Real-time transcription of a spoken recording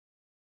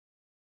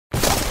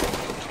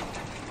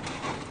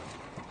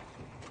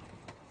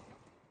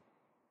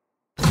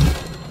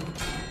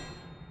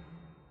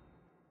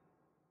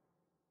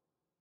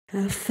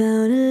I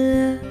found a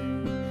love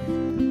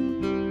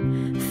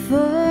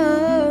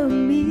for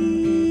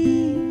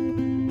me.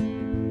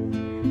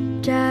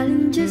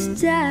 Darling, just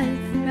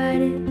dive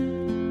right in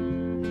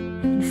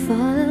and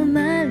follow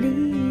my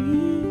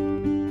lead.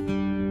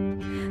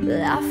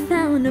 Well, I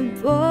found a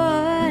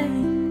boy,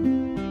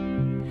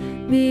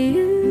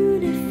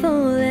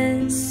 beautiful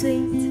and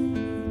sweet.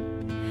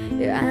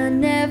 I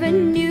never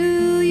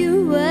knew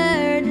you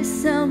were the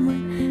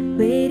someone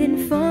waiting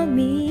for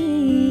me.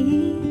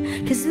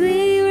 'Cause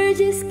we were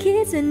just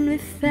kids and we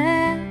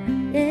fell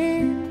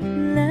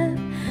in love,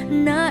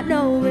 not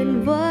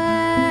knowing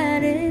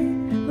what it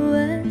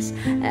was.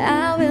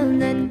 I will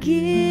not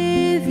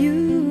give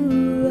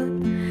you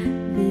up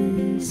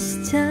this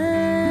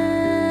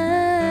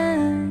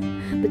time,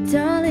 but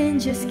darling,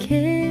 just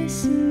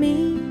kiss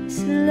me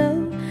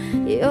slow.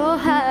 Your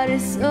heart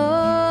is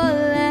all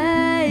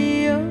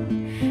I own,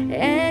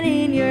 and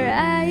in your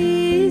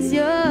eyes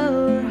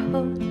you're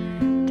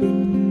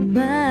holding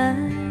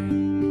mine.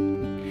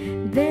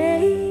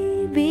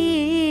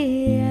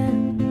 Baby,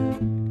 I'm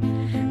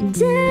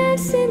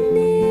dancing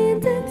in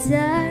the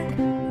dark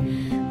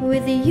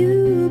with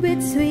you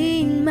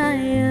between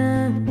my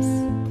arms,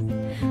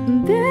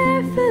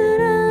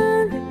 barefoot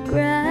on the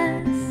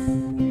grass,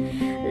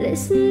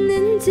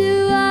 listening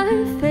to our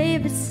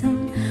favorite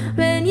song.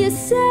 When you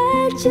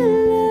said you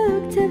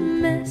looked a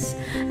mess,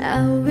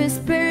 I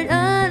whispered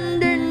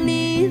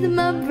underneath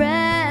my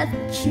breath,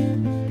 but you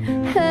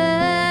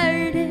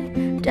heard it.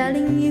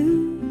 Darling, you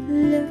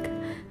look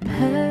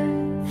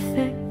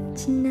perfect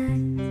tonight.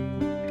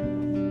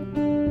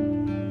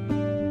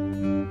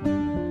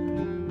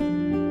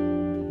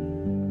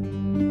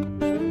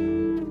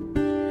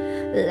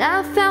 Well,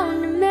 I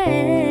found a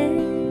man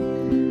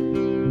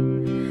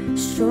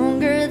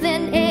stronger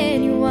than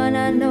anyone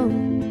I know.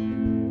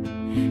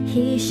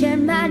 He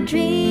shared my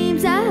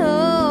dreams. I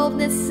hope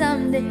that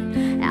someday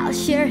I'll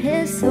share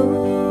his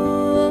soul.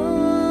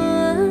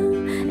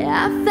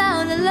 I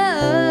found a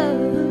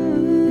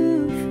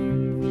love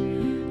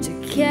to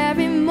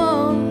carry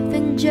more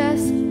than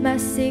just my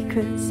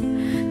secrets,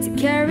 to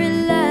carry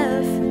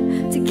love,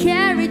 to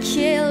carry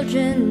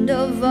children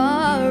of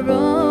our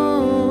own.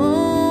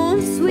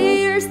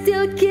 We're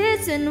still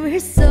kids and we're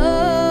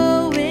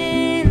so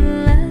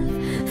in love,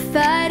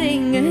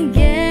 fighting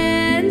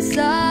against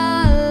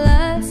all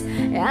odds.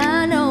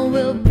 I know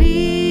we'll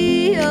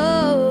be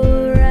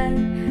alright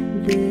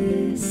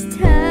this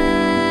time.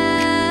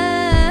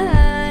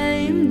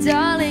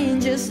 Darling,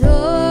 just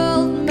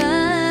hold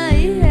my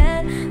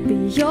hand. Be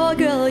your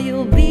girl,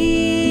 you'll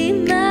be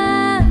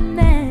my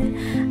man.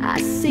 I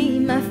see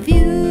my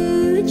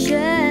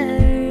future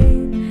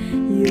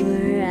in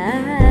your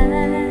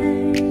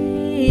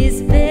eyes,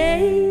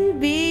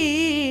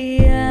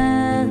 baby.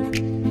 I'm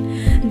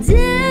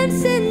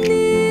dancing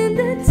in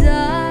the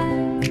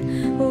dark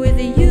with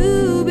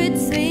you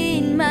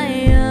between my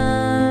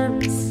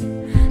arms,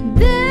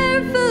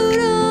 barefoot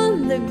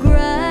on the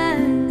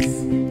grass,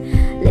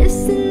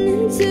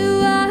 listening to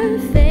our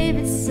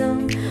favorite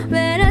song.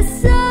 When I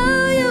saw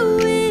you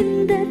in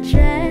that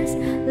dress,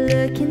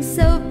 looking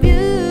so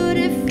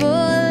beautiful,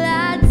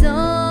 I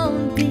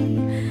don't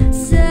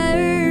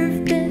deserve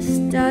this.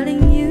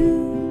 Darling, you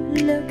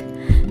look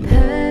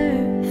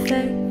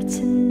perfect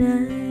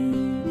tonight.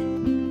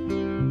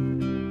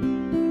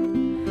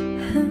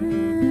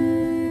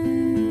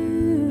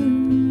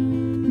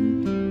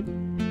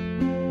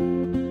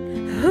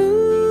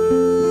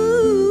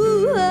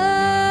 Ooh,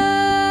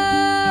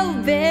 oh,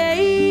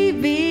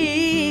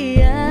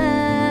 baby,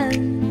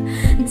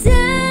 I'm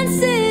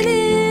dancing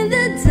in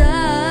the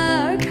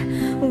dark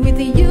with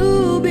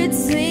you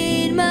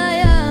between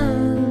my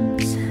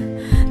arms,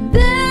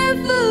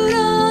 barefoot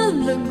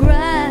on the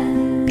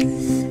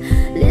grass,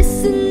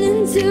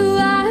 listening to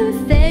our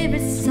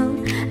favorite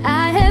song.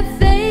 I have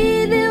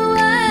faith in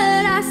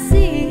what I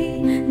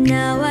see.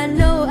 Now I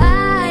know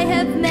I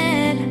have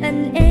met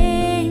an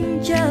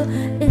angel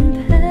in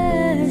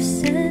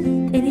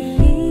person, and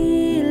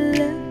he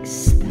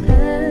looks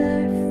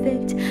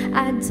perfect.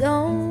 I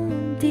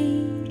don't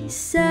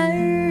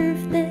deserve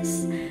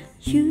this.